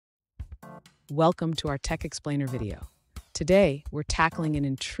Welcome to our Tech Explainer video. Today, we're tackling an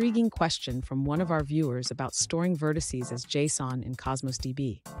intriguing question from one of our viewers about storing vertices as JSON in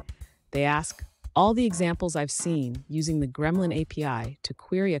CosmosDB. They ask, all the examples I've seen using the Gremlin API to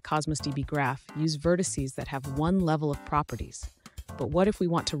query a CosmosDB graph use vertices that have one level of properties. But what if we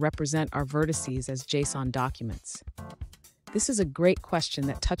want to represent our vertices as JSON documents? This is a great question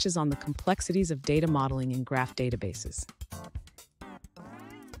that touches on the complexities of data modeling in graph databases.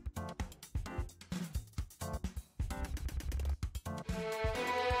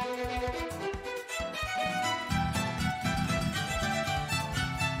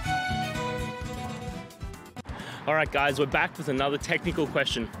 All right, guys, we're back with another technical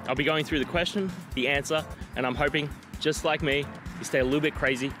question. I'll be going through the question, the answer, and I'm hoping, just like me, you stay a little bit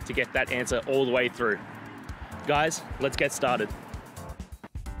crazy to get that answer all the way through. Guys, let's get started.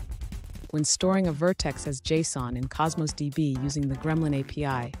 When storing a vertex as JSON in CosmosDB using the Gremlin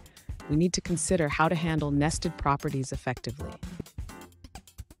API, we need to consider how to handle nested properties effectively.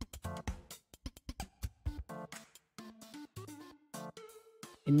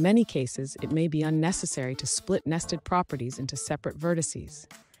 In many cases, it may be unnecessary to split nested properties into separate vertices.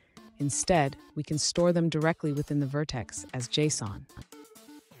 Instead, we can store them directly within the vertex as JSON.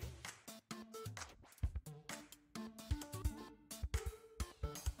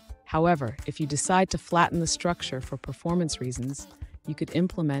 However, if you decide to flatten the structure for performance reasons, you could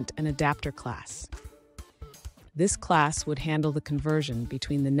implement an adapter class. This class would handle the conversion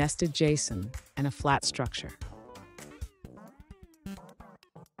between the nested JSON and a flat structure.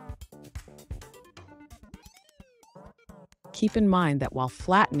 Keep in mind that while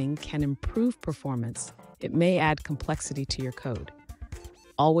flattening can improve performance, it may add complexity to your code.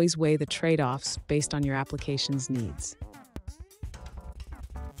 Always weigh the trade-offs based on your application's needs.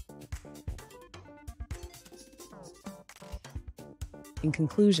 In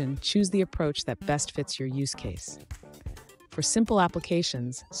conclusion, choose the approach that best fits your use case. For simple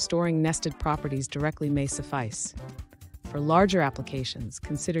applications, storing nested properties directly may suffice. For larger applications,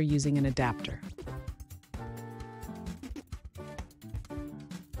 consider using an adapter.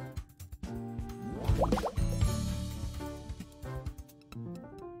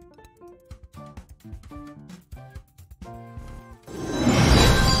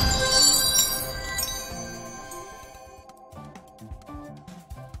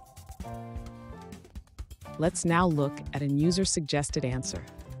 Let's now look at a user-suggested answer.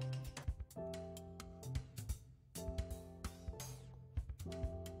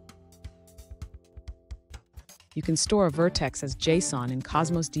 You can store a vertex as JSON in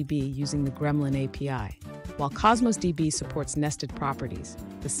CosmosDB using the Gremlin API. While CosmosDB supports nested properties,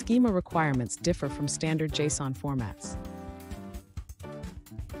 the schema requirements differ from standard JSON formats.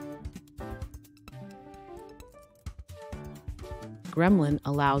 Gremlin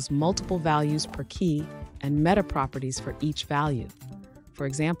allows multiple values per key and meta properties for each value. For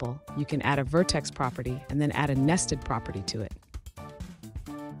example, you can add a vertex property and then add a nested property to it.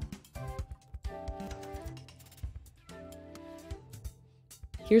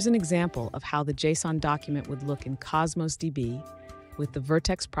 Here's an example of how the JSON document would look in CosmosDB with the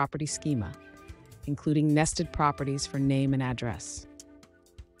vertex property schema, including nested properties for name and address.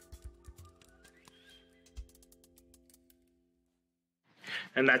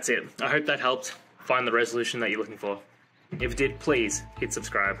 And that's it. I hope that helped find the resolution that you're looking for. If it did, please hit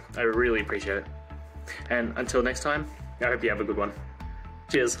subscribe. I really appreciate it. And until next time, I hope you have a good one.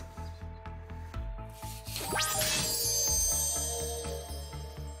 Cheers.